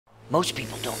Most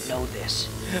people don't know this,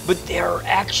 but there are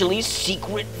actually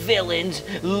secret villains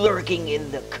lurking in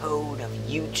the code of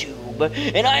YouTube,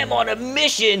 and I am on a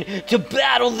mission to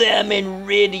battle them and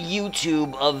rid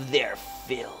YouTube of their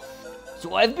filth.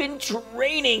 So I've been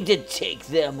training to take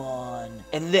them on.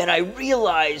 And then I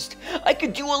realized I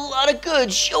could do a lot of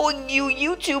good showing you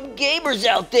YouTube gamers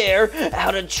out there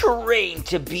how to train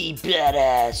to be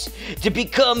badass, to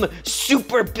become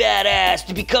super badass,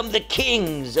 to become the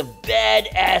kings of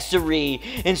badassery.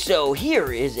 And so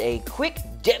here is a quick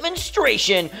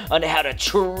demonstration on how to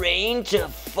train to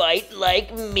fight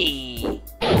like me.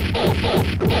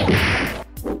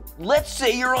 Let's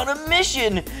say you're on a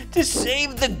mission to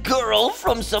save the girl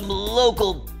from some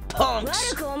local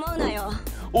punks.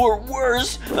 Or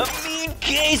worse, a mean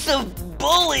case of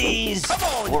bullies.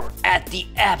 Or at the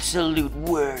absolute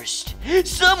worst,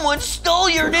 someone stole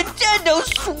your Nintendo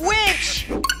Switch.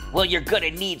 Well, you're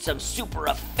gonna need some super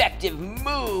effective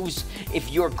moves if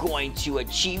you're going to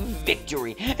achieve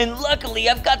victory. And luckily,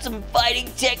 I've got some fighting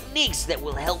techniques that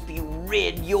will help you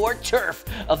rid your turf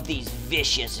of these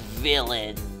vicious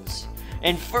villains.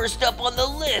 And first up on the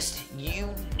list, you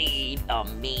need a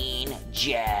mean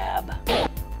jab.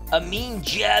 A mean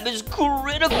jab is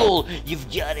critical.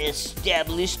 You've got to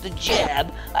establish the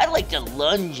jab. I like to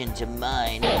lunge into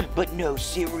mine, but no,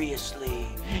 seriously.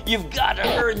 You've got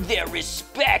to earn their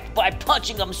respect by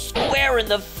punching them square in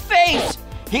the face.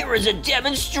 Here is a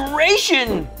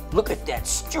demonstration. Look at that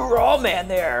straw man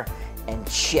there. And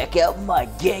check out my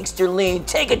gangster lean.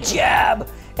 Take a jab.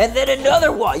 And then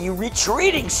another while you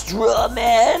retreating, straw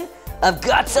man. I've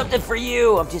got something for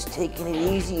you. I'm just taking it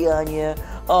easy on you.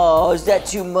 Oh, is that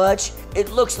too much?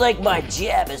 It looks like my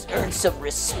jab has earned some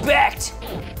respect.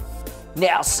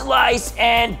 Now slice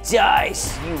and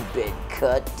dice. You've been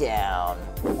cut down.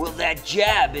 Well, that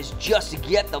jab is just to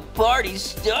get the party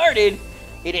started.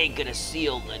 It ain't gonna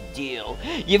seal the deal.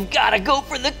 You've gotta go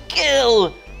for the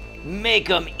kill. Make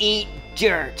them eat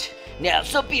dirt. Now,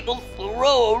 some people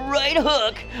throw a right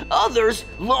hook, others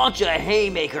launch a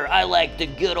haymaker. I like the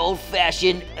good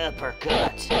old-fashioned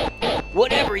uppercut.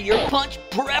 Whatever your punch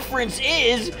preference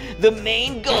is, the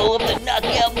main goal of the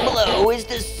knockout blow is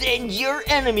to send your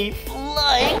enemy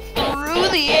flying through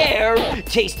the air,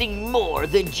 tasting more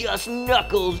than just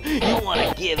knuckles. You want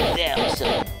to give them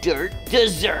some dirt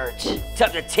dessert.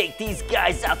 Time to take these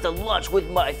guys out to lunch with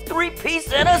my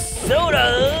 3-piece and a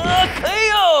soda.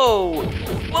 KO!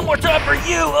 One more time for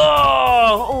you.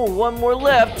 Oh, one more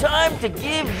left. Time to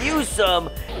give you some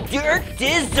dirt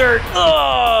dessert.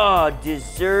 Oh,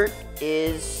 dessert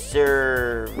is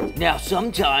served. Now,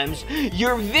 sometimes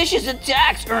your vicious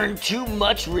attacks earn too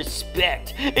much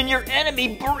respect, and your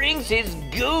enemy brings his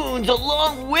goons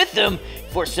along with him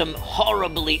for some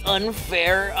horribly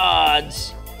unfair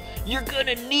odds. You're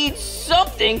gonna need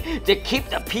something to keep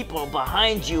the people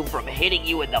behind you from hitting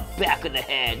you in the back of the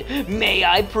head. May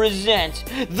I present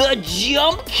the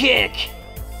jump kick?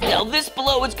 Now this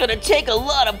blow is gonna take a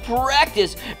lot of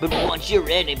practice, but once your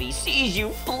enemy sees you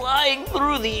flying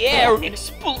through the air,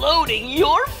 exploding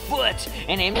your foot,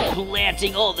 and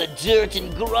implanting all the dirt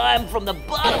and grime from the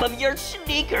bottom of your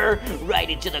sneaker right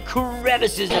into the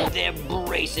crevices of their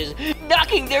braces,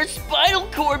 knocking their spinal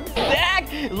cord back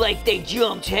like they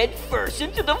jumped headfirst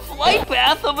into the flight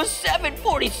path of a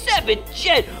 747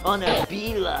 jet on a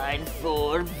beeline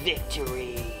for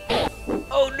victory.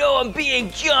 Oh no, I'm being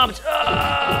jumped!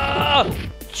 Ah!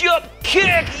 Jump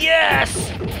kick,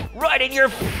 yes! Right in your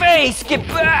face, get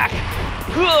back!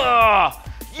 Ah!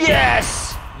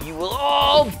 Yes! You will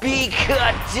all be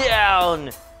cut down!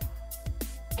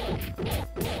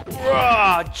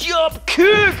 Ah! Jump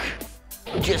kick!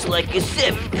 Just like a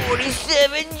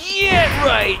 747 jet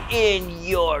right in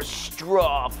your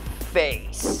straw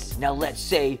face. Now let's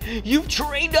say you've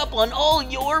trained up on all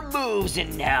your moves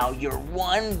and now you're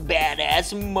one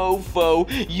badass mofo.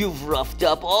 You've roughed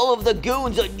up all of the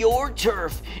goons on your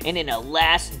turf, and in a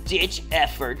last-ditch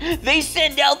effort, they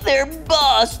send out their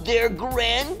boss, their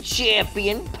grand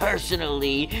champion,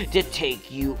 personally to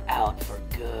take you out for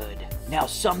good. Now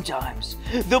sometimes,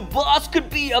 the boss could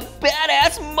be a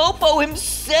badass mofo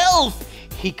himself.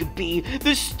 He could be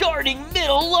the starting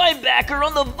middle linebacker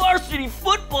on the varsity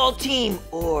football team,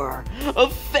 or a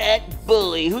fat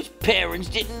bully who's parents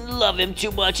didn't love him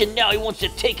too much and now he wants to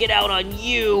take it out on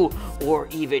you. Or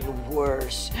even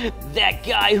worse, that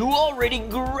guy who already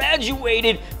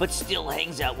graduated but still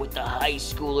hangs out with the high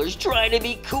schoolers trying to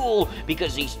be cool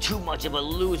because he's too much of a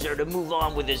loser to move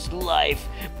on with his life.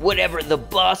 Whatever the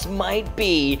boss might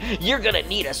be, you're gonna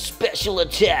need a special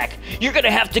attack. You're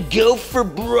gonna have to go for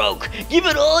broke. Give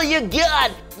it all you got.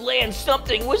 Land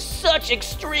something with such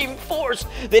extreme force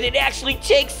that it actually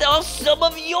takes off some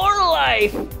of your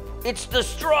life. It's the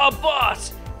straw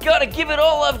boss. Gotta give it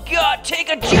all I've got. Take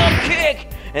a jump kick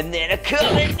and then a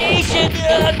combination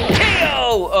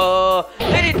KO.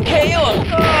 They didn't KO him.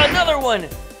 Another one.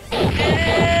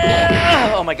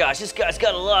 Oh my gosh, this guy's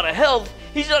got a lot of health.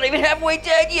 He's not even halfway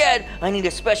dead yet. I need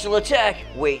a special attack.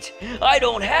 Wait, I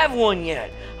don't have one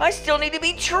yet. I still need to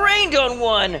be trained on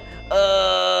one.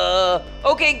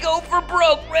 Okay, go for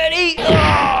broke. Ready?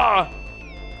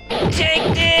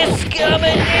 Take this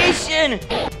combination.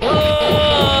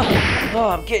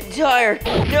 I'm getting tired.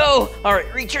 No. All right,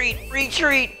 retreat.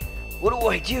 What do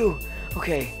I do?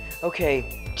 Okay.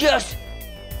 Just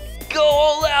go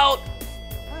all out.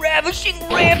 Ravishing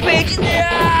rampage.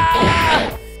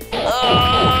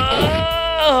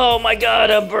 Oh my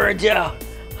God, I'm burned out.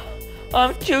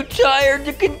 I'm too tired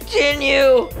to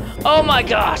continue. Oh my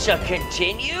gosh,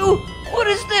 continue? What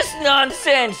is this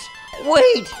nonsense?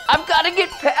 Wait, I've got to get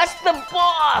past the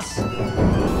boss.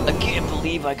 I can't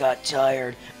believe I got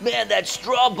tired. Man, that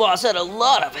straw boss had a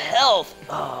lot of health.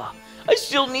 I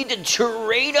still need to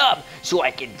train up so I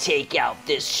can take out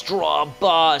this straw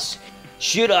boss.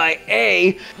 Should I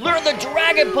A, learn the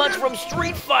Dragon Punch from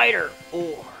Street Fighter,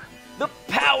 or the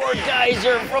Power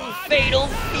Geyser from Fatal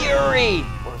Fury,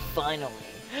 or finally,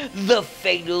 the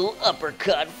Fatal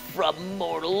Uppercut from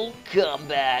Mortal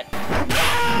Kombat?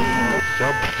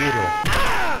 Sub-Zero.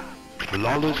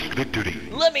 Flawless victory.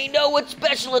 Let me know what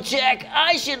special attack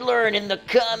I should learn in the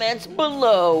comments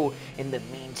below. In the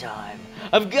meantime,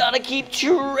 I've got to keep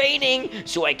training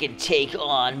so I can take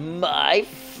on my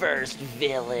first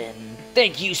villain.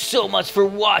 Thank you so much for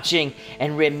watching,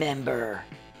 and remember,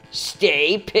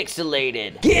 stay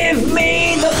pixelated. Give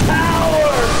me the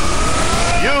power!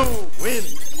 You win!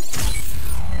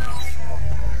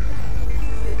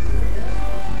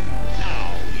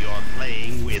 Now you're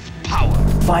playing with power.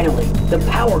 Finally, the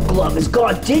Power Glove has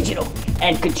gone digital,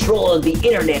 and control of the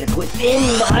internet is within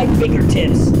my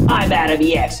fingertips. I'm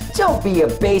WE.ARE.THE.PIXEL.X. Don't be a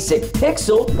basic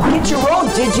pixel. Get your own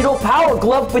digital Power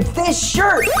Glove with this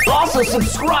shirt. Also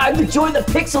subscribe to join the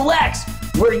Pixel.X.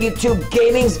 We're YouTube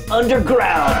gaming's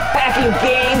underground, hacking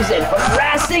games and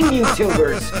harassing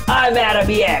YouTubers. I'm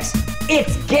WE.ARE.THE.PIXEL.X.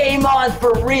 It's game on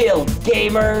for real,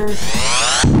 gamers.